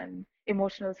psychological and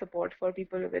emotional support for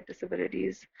people with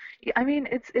disabilities. I mean,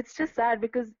 it's just sad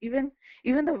because even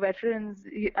the veterans,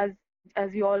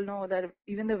 as you all know, that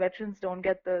even the veterans don't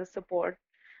get the support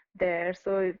there.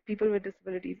 So people with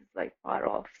disabilities is like far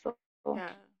off. So Yeah,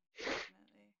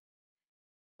 definitely.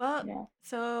 Well, yeah.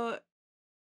 so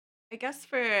I guess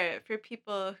for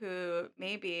people who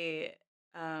maybe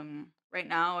right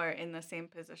now are in the same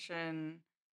position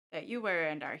that you were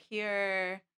and are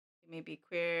here, maybe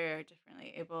queer or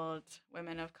differently abled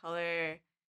women of color,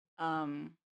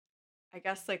 um, I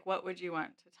guess like what would you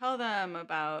want to tell them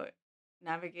about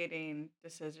navigating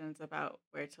decisions about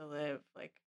where to live?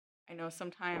 Like I know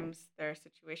sometimes there are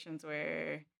situations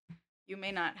where you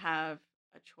may not have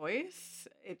a choice.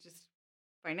 It just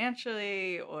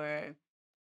financially or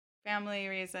family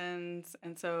reasons.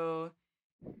 And so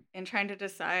in trying to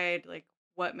decide like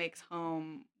what makes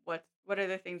home, what are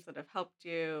the things that have helped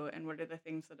you and what are the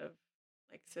things that have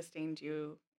like sustained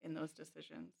you in those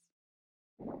decisions?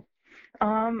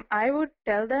 I would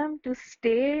tell them to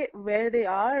stay where they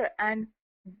are and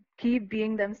keep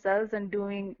being themselves and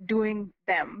doing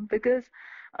them, because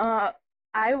uh,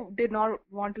 I did not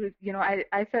want to,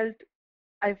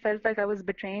 I felt like I was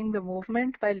betraying the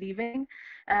movement by leaving.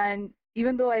 And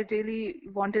even though I really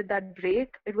wanted that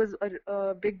break, it was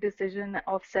a big decision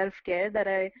of self-care that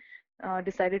I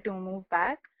decided to move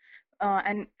back.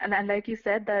 And like you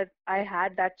said, that I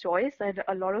had that choice, and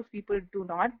a lot of people do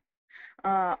not.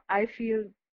 I feel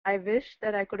I wish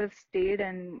that I could have stayed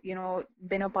and,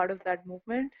 been a part of that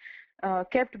movement,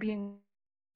 kept being.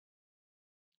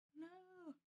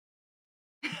 No.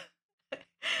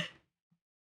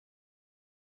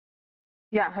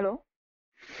 Yeah, hello.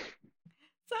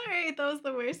 Sorry, that was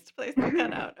the worst place to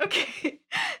cut out. Okay.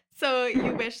 So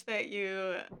you wish that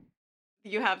you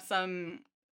have some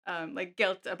like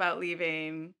guilt about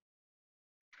leaving.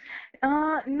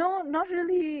 No, not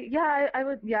really. Yeah, I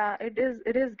would. Yeah, it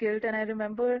is guilt. And I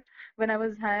remember when I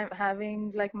was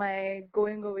having like my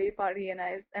going away party, and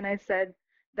I said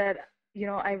that,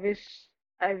 I wish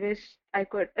I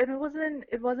could. And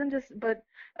it wasn't just, but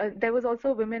there was also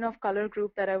a women of color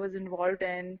group that I was involved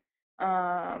in.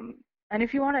 Um, and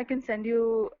if you want, I can send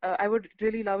you. I would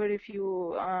really love it if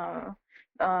you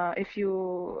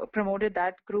promoted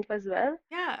that group as well.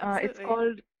 Yeah, Uh, it's absolutely.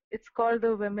 called it's called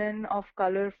the Women of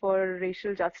Color for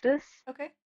Racial Justice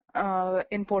Okay.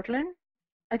 in Portland.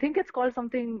 I think it's called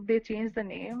something, they changed the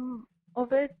name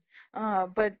of it.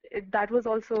 But that was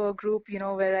also a group,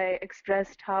 where I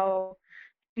expressed how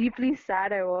deeply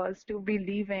sad I was to be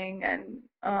leaving. And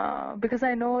because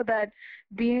I know that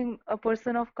being a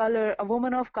person of color, a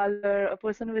woman of color, a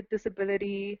person with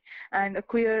disability, and a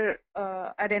queer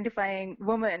identifying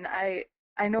woman,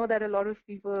 I know that a lot of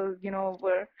people,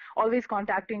 were always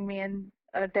contacting me and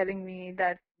telling me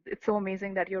that it's so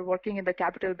amazing that you're working in the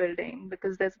Capitol building,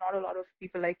 because there's not a lot of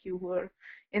people like you who are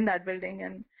in that building.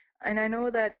 And I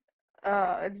know that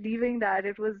leaving that,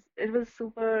 it was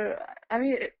super. I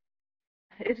mean,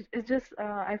 it just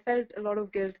I felt a lot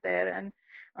of guilt there.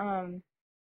 Um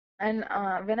and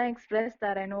when I expressed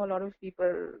that, I know a lot of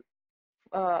people,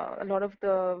 a lot of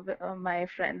my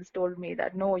friends told me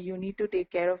that no, you need to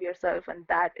take care of yourself, and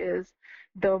that is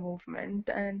the movement.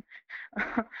 And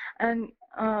and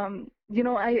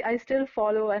I still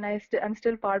follow, and I'm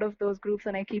still part of those groups,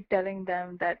 and I keep telling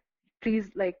them that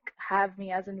please, like, have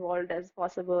me as involved as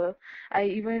possible. I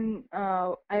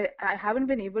haven't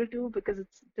been able to because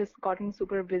it's just gotten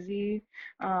super busy.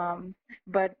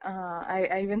 But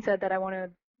I even said that I want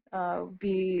to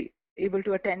be able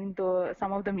to attend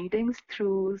some of the meetings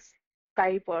through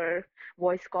Skype or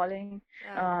voice calling.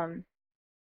 Yeah.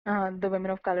 Um, the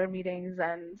women of color meetings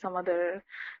and some other.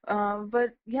 But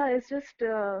yeah, it's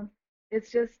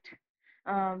just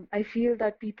I feel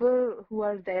that people who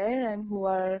are there and who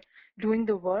are doing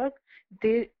the work,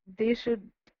 they should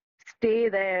stay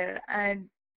there and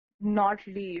not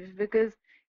leave, because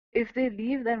if they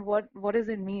leave, then what does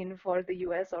it mean for the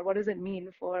US, or what does it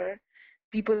mean for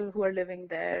people who are living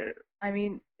there? I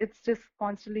mean, it's just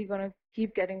constantly gonna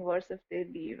keep getting worse if they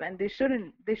leave, and they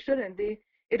shouldn't.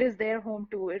 It is their home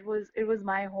too. It was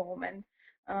my home, and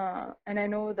I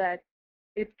know that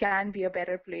it can be a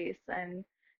better place, and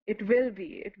it will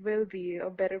be a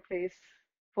better place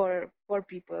for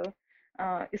people,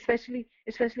 especially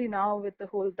now with the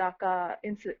whole DACA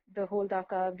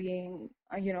being,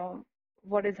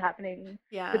 what is happening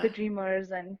with the Yeah.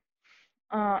 Dreamers, and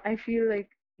I feel like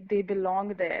they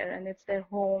belong there and it's their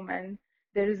home, and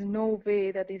there is no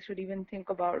way that they should even think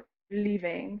about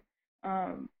leaving.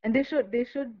 And they should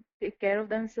take care of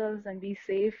themselves and be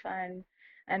safe and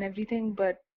everything,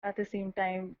 but at the same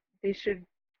time, they should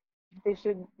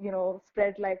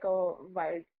spread like a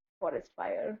wild forest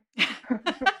fire.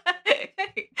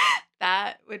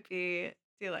 That would be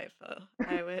delightful.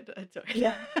 I would adore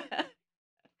Yeah. that.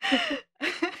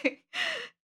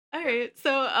 All right.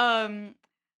 So,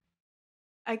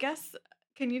 I guess,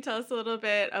 can you tell us a little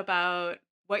bit about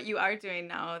what you are doing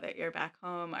now that you're back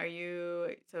home?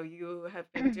 So you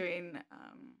have been doing,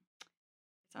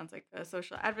 sounds like a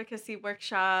social advocacy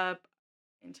workshop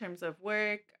in terms of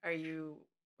work. Are you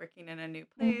working in a new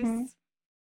hmm place?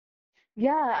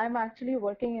 Yeah, I'm actually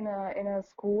working in a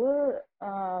school,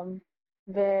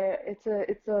 where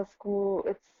it's a school.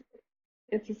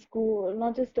 It's a school,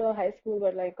 not just a high school,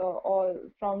 but like all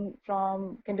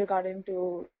from kindergarten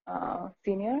to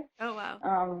senior. Oh, wow.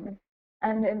 Um,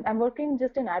 and I'm working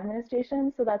just in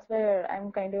administration, so that's where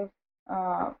I'm kind of,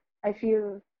 I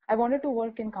feel I wanted to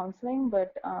work in counseling,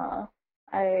 but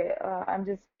I'm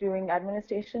just doing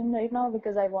administration right now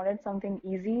because I wanted something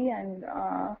easy and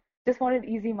just wanted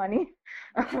easy money.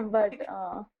 But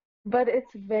but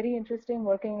it's very interesting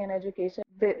working in education,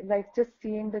 like just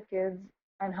seeing the kids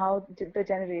and how the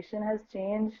generation has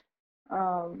changed.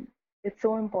 Um, it's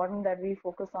so important that we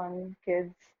focus on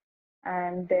kids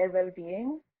and their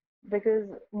well-being, because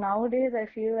nowadays I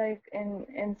feel like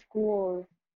in schools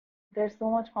there's so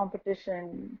much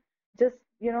competition. Just,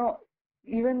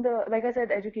 even like I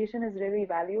said, education is really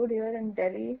valued here in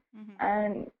Delhi, Hmm.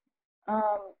 and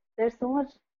there's so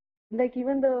much, like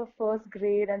even the first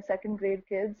grade and second grade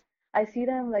kids, I see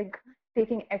them like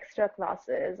taking extra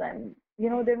classes, and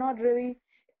they're not really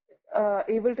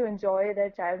able to enjoy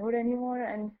their childhood anymore,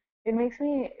 and it makes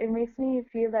me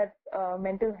feel that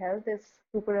mental health is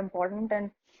super important,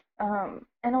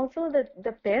 and also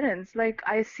the parents, like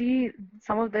I see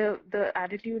some of the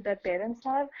attitude that parents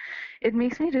have. It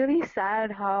makes me really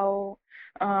sad how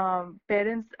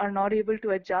parents are not able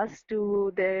to adjust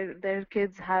to their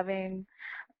kids having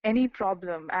any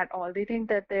problem at all. They think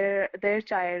that their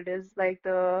child is like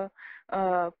the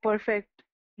perfect,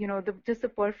 just the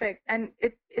perfect, and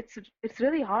it's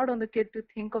really hard on the kid to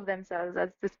think of themselves as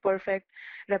this perfect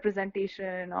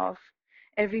representation of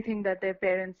everything that their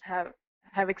parents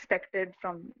have expected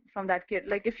from that kid.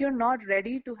 Like if you're not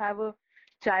ready to have a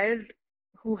child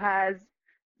who has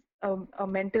a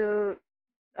mental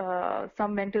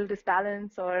some mental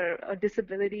disbalance or a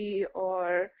disability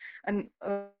or an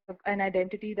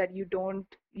identity that you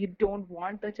don't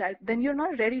want the child, then you're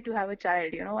not ready to have a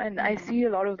child. And I Hmm. see a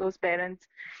lot of those parents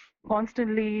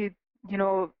constantly, you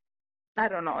know I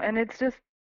don't know, and it's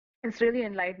really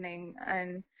enlightening,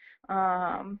 and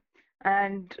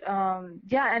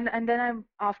yeah, and then I'm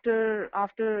after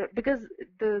because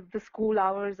the school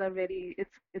hours are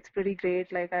it's pretty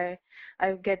great. Like I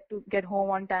get to get home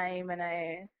on time, and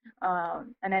I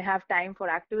have time for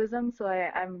activism, so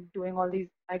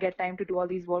I get time to do all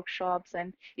these workshops,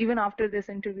 and even after this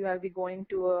interview I'll be going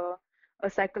to a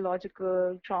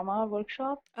psychological trauma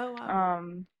workshop. Oh, wow.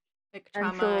 um Like and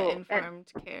trauma so and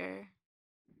informed care.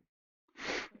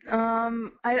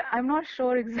 I'm not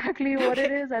sure exactly what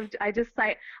it Okay. is.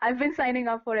 I've been signing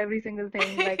up for every single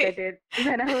thing like I did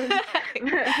when I was.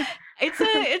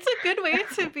 It's a good way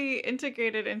to be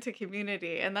integrated into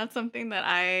community, and that's something that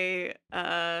I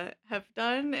have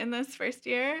done in this first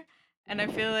year, and I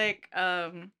feel like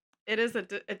it is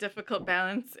a difficult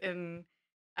balance.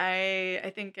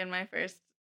 I think in my first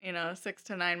 6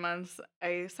 to 9 months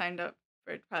I signed up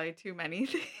for probably too many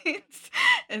things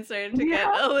and started to get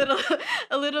Yeah.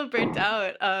 a little burnt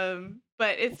out.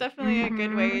 But it's definitely a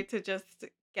good hmm way to just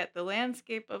get the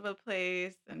landscape of a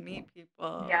place and meet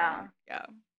people, Yeah. and yeah,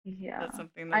 Yeah. that's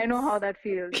something I know how that's that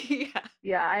feels. yeah.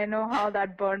 Yeah, I know how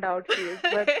that burned out feels.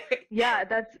 But yeah,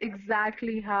 that's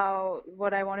exactly how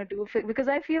what I want to do because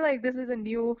I feel like this is a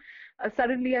new.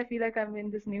 Suddenly, I feel like I'm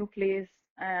in this new place,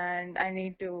 and I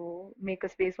need to make a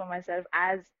space for myself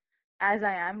as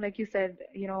I am. Like you said,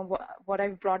 what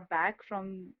I've brought back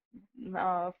from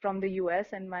the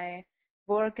US and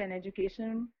work and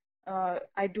education.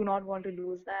 I do not want to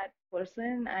lose that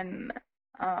person,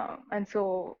 and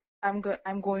so I'm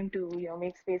going to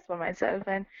make space for myself,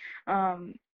 and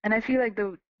I feel like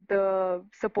the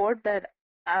support that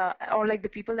or like the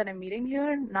people that I'm meeting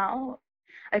here now,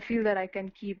 I feel that I can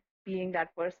keep being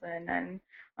that person, and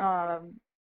um,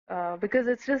 because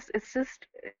it's just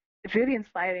really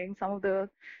inspiring. Some of the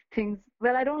things,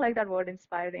 well, I don't like that word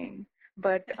inspiring,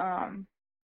 but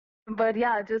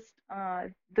yeah, just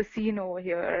the scene over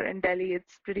here in Delhi,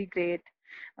 it's pretty great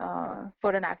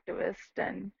for an activist,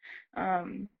 and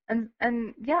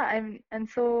yeah, and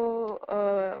so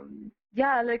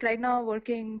yeah, like right now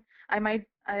working, I mean,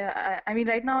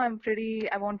 right now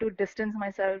I want to distance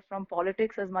myself from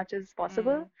politics as much as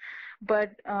possible,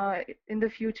 but in the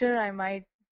future I might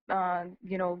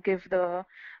give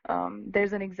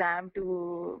there's an exam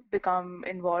to become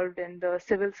involved in the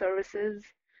civil services,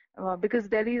 because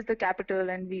Delhi is the capital,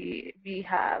 and we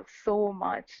have so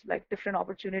much like different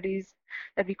opportunities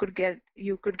that you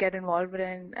could get involved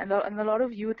in, and a lot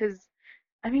of youth is,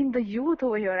 I mean, the youth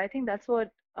over here, I think that's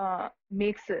what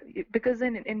makes it, because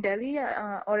in Delhi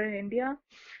or in India,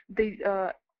 the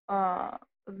well,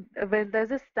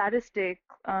 there's a statistic,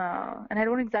 and I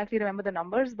don't exactly remember the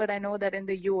numbers, but I know that in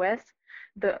the US,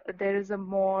 there is a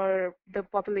more the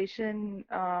population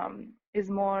is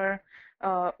more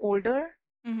older.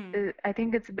 I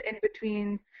think it's in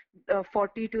between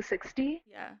 40 to 60.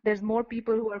 Yeah. There's more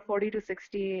people who are 40 to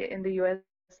 60 in the US,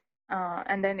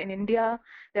 and then in India,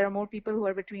 there are more people who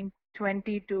are between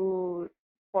 20 to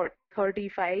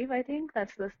 35. I think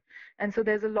that's the, and so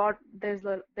there's a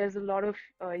lot of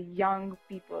young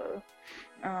people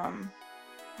um,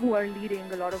 who are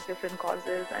leading a lot of different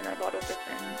causes and a lot of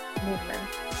different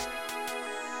movements.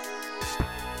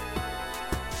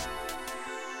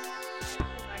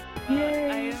 Well, Yay.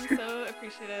 I am so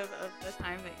appreciative of the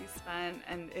time that you spent,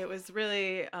 and it was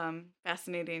really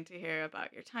fascinating to hear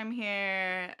about your time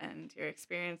here and your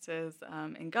experiences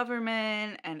in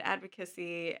government and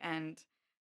advocacy, and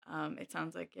it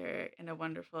sounds like you're in a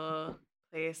wonderful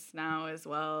place now as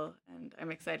well, and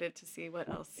I'm excited to see what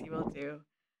else you will do.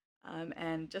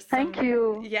 And just Thank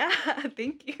you. Yeah,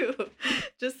 thank you.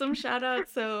 Just some shout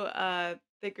outs. So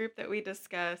the group that we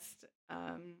discussed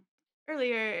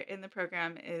earlier in the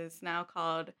program is now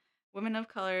called Women of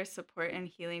Color Support and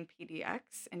Healing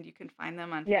PDX, and you can find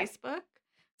them on Facebook.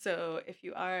 So if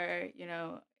you are,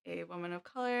 a woman of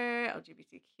color,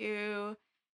 LGBTQ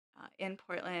in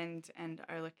Portland, and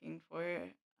are looking for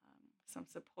some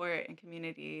support and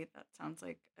community, that sounds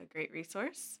like a great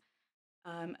resource.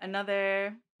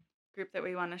 Another group that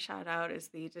we want to shout out is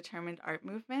the Determined Art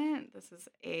Movement. This is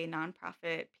a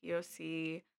nonprofit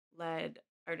POC-led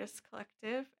artist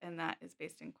collective, and that is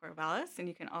based in Corvallis, and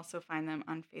you can also find them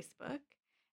on Facebook.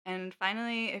 And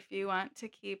finally, if you want to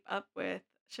keep up with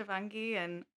Shivangi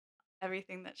and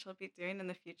everything that she'll be doing in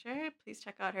the future, please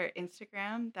check out her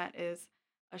Instagram. That is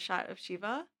A Shot of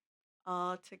Shiva,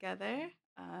 all together.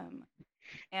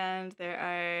 And there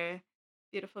are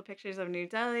beautiful pictures of New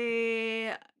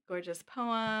Delhi, gorgeous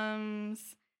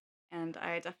poems, and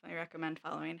I definitely recommend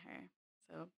following her.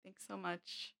 So thanks so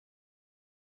much.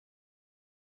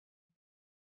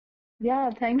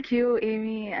 Yeah, thank you,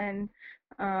 Amy. And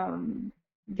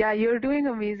yeah, you're doing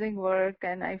amazing work,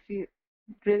 and I feel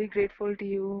really grateful to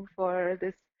you for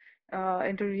this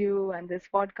interview and this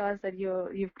podcast that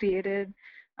you've created.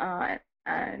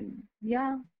 And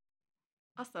yeah.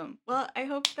 Awesome. Well, I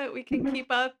hope that we can keep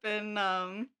up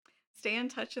and stay in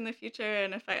touch in the future.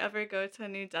 And if I ever go to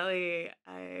New Delhi,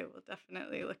 I will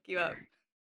definitely look you up.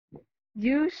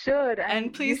 You should,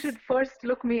 and please, you should first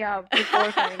look me up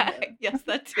before coming here. Yes,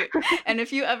 that too. And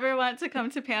if you ever want to come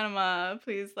to Panama,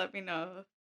 please let me know.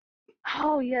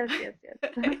 Oh, yes.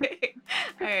 All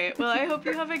right. Well, I hope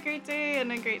you have a great day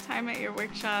and a great time at your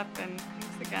workshop. And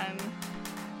thanks again.